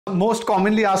Most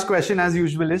commonly asked question as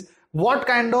usual is, what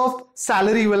kind of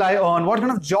salary will I earn? What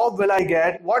kind of job will I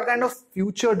get? What kind of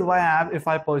future do I have if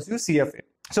I pursue CFA?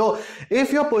 So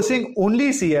if you're pursuing only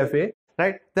CFA,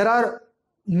 right, there are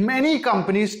many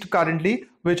companies currently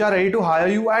which are ready to hire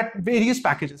you at various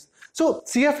packages. So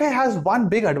CFA has one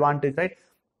big advantage, right?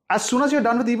 As soon as you're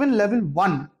done with even level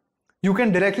 1, you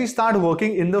can directly start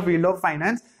working in the field of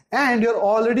finance, and you're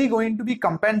already going to be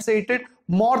compensated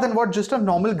more than what just a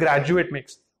normal graduate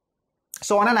makes.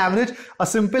 So on an average, a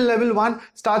simple level 1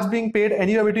 starts being paid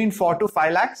anywhere between 4 to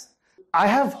 5 lakhs. I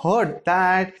have heard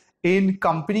that in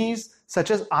companies such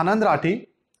as 𝗺𝗻𝗃,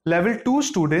 level 2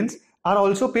 students are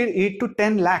also paid 8 to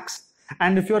 10 lakhs.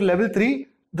 And if you're level 3,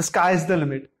 the sky is the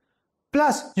limit.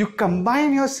 Plus, you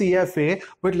combine your CFA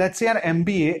with, let's say, an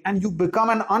MBA, and you become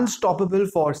an unstoppable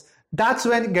force. That's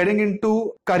when getting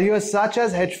into careers such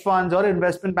as hedge funds or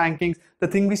investment banking, the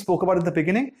thing we spoke about at the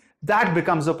beginning, that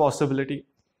becomes a possibility.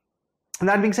 And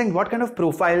that being said, what kind of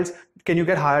profiles can you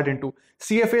get hired into?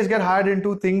 CFAs get hired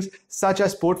into things such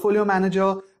as portfolio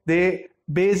manager. They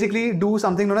basically do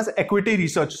something known as equity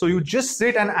research. So you just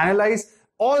sit and analyze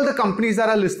all the companies that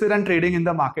are listed and trading in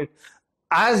the market.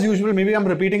 As usual, maybe I'm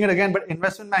repeating it again, but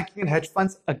investment banking and hedge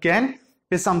funds again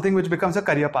is something which becomes a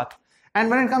career path. And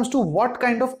when it comes to what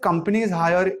kind of companies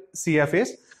hire CFAs,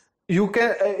 you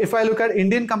can, if I look at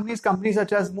Indian companies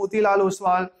such as 𝗵𝗍𝗏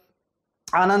Oswal,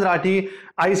 𝗺𝗻𝗃,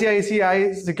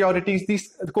 ICICI Securities,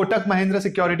 these Kotak Mahindra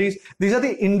Securities, these are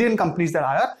the Indian companies that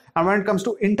hire. And when it comes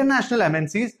to international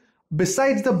MNCs,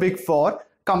 besides the big four,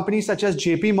 companies such as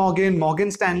JP Morgan,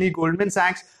 Morgan Stanley, Goldman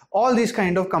Sachs, all these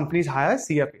kind of companies hire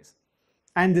CFAs.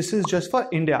 And this is just for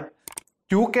India.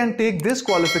 You can take this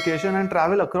qualification and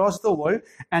travel across the world,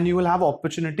 and you will have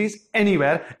opportunities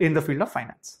anywhere in the field of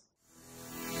finance.